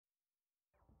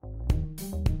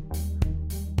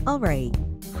All right.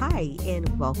 Hi,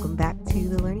 and welcome back to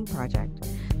the Learning Project.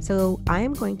 So, I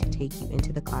am going to take you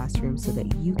into the classroom so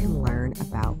that you can learn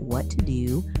about what to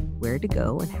do, where to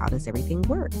go, and how does everything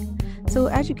work. So,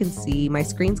 as you can see, my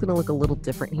screen's going to look a little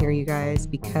different here, you guys,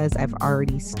 because I've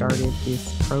already started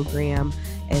this program.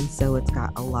 And so it's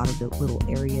got a lot of the little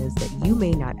areas that you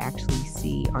may not actually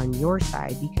see on your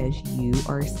side because you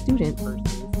are a student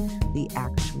versus the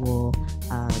actual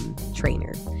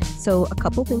trainer. So, a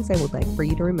couple things I would like for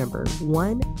you to remember.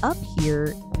 One, up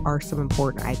here are some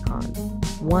important icons.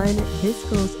 One, this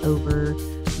goes over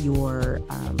your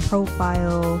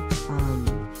profile,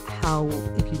 how,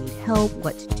 if you need help,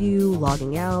 what to do,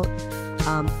 logging out.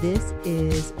 This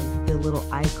is the little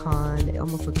icon. It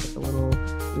almost looks like a little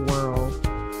whirl,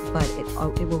 but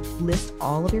it will list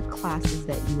all of your classes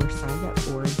that you are signed up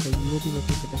for. And so you will be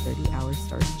looking for the 30 hours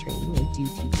STARS training. I do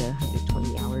teach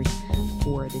 120 hours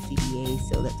for the CBA,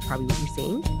 so that's probably what you're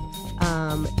seeing.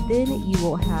 Then you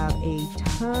will have a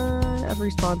ton of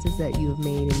responses that you have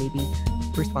made and maybe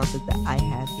responses that I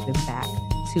have given back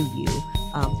to you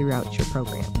throughout your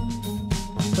program.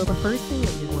 So the first thing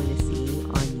that you're going to see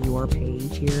on your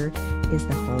page here is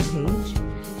the home page.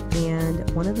 And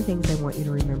one of the things I want you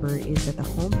to remember is that the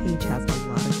home page has a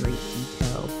lot of great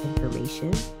detailed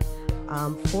information.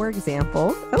 For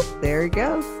example, oh, there it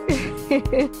goes.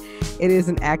 It is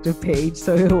an active page,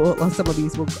 so some of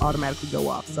these will automatically go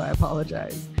off, so I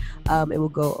apologize. It will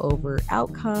go over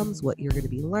outcomes, what you're going to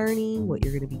be learning, what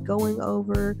you're going to be going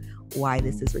over, why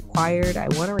this is required. I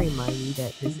want to remind you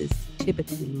that this is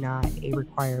typically not a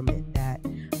requirement that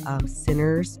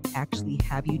centers actually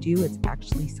have you do. It's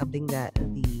actually something that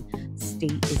the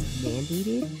state is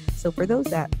mandated. So for those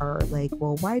that are like,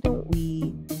 well, why don't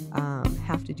we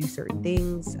have to do certain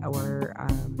things, or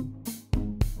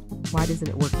why doesn't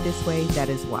it work this way? That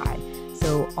is why.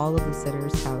 So all of the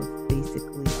centers have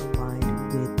basically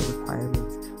aligned with the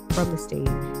requirements from the state,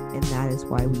 and that is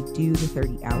why we do the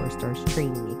 30-hour STARS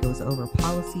training. It goes over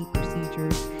policy,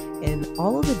 procedures, and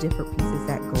all of the different pieces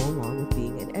that go along with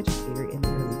being an educator in the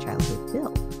early childhood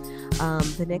field.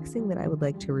 The next thing that I would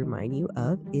like to remind you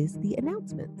of is the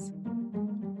announcements.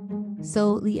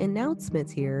 So the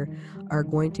announcements here are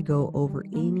going to go over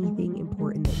anything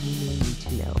important that you may need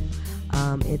to know.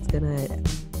 It's going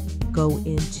to go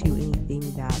into anything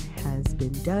that has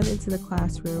been done into the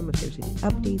classroom, if there's any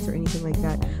updates or anything like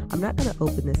that. I'm not going to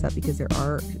open this up because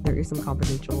there is some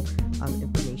confidential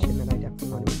information that I definitely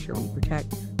want to make sure we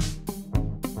protect.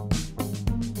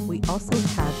 We also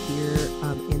have here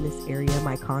in this area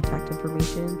my contact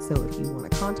information. So if you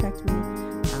want to contact me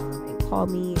and call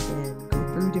me and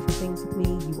go through different things with me,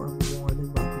 you are more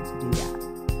than welcome to do that.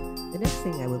 The next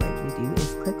thing I would like you to do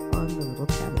is click on the little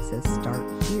tab that says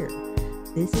Start Here.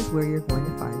 This is where you're going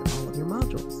to find all of your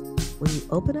modules. When you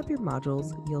open up your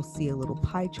modules, you'll see a little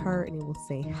pie chart and it will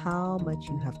say how much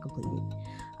you have completed.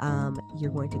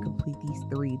 You're going to complete these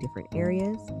 3 different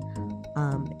areas.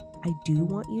 I do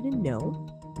want you to know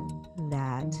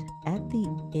that at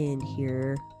the end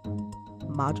here,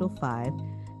 module 5,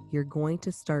 you're going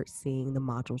to start seeing the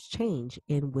modules change,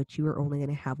 in which you are only going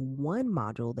to have 1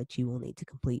 module that you will need to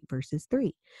complete versus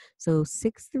 3. So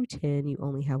 6 through 10, you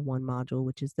only have 1 module,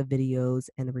 which is the videos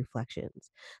and the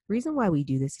reflections. The reason why we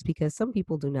do this is because some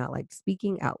people do not like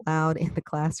speaking out loud in the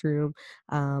classroom.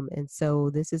 And so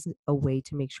this is a way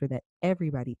to make sure that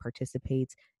everybody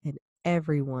participates and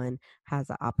everyone has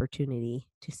the opportunity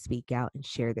to speak out and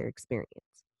share their experience.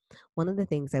 One of the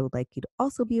things I would like you to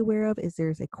also be aware of is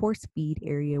there's a course feed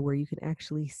area where you can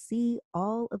actually see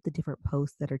all of the different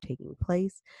posts that are taking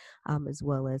place, as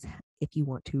well as if you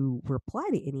want to reply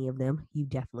to any of them, you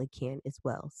definitely can as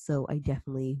well. So I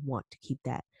definitely want to keep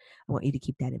that. I want you to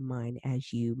keep that in mind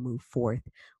as you move forth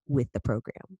with the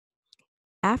program.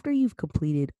 After you've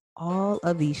completed all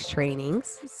of these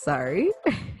trainings,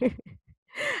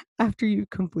 after you've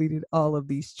completed all of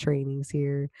these trainings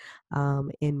here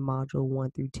in module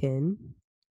 1 through 10,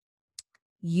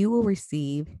 you will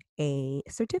receive a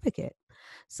certificate.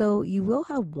 So you will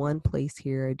have one place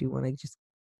here. I do want to just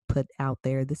put out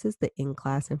there. This is the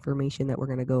in-class information that we're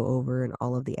going to go over and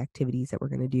all of the activities that we're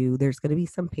going to do. There's going to be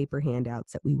some paper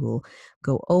handouts that we will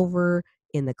go over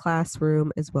in the classroom,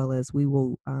 as well as we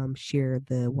will share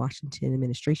the Washington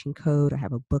Administration Code. I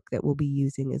have a book that we'll be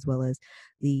using, as well as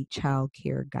the child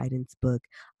care guidance book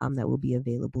that will be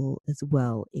available as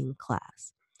well in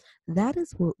class. That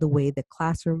is the way the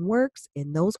classroom works,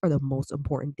 and those are the most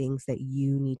important things that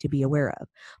you need to be aware of.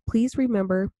 Please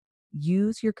remember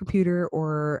use your computer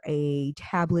or a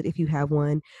tablet if you have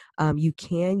one. You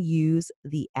can use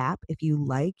the app if you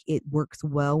like. It works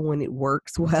well when it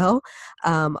works well,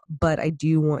 but I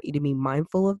do want you to be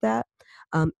mindful of that.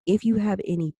 If you have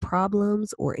any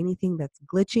problems or anything that's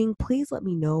glitching, please let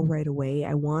me know right away.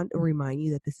 I want to remind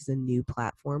you that this is a new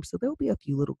platform, so there will be a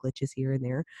few little glitches here and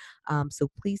there. So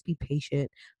please be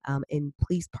patient, and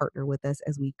please partner with us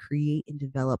as we create and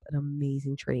develop an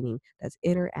amazing training that's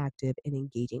interactive and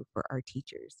engaging for our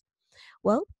teachers.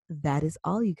 Well, that is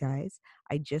all, you guys.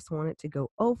 I just wanted to go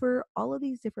over all of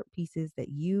these different pieces that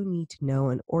you need to know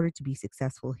in order to be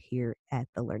successful here at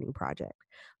the Learning Project.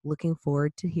 Looking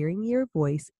forward to hearing your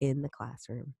voice in the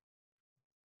classroom.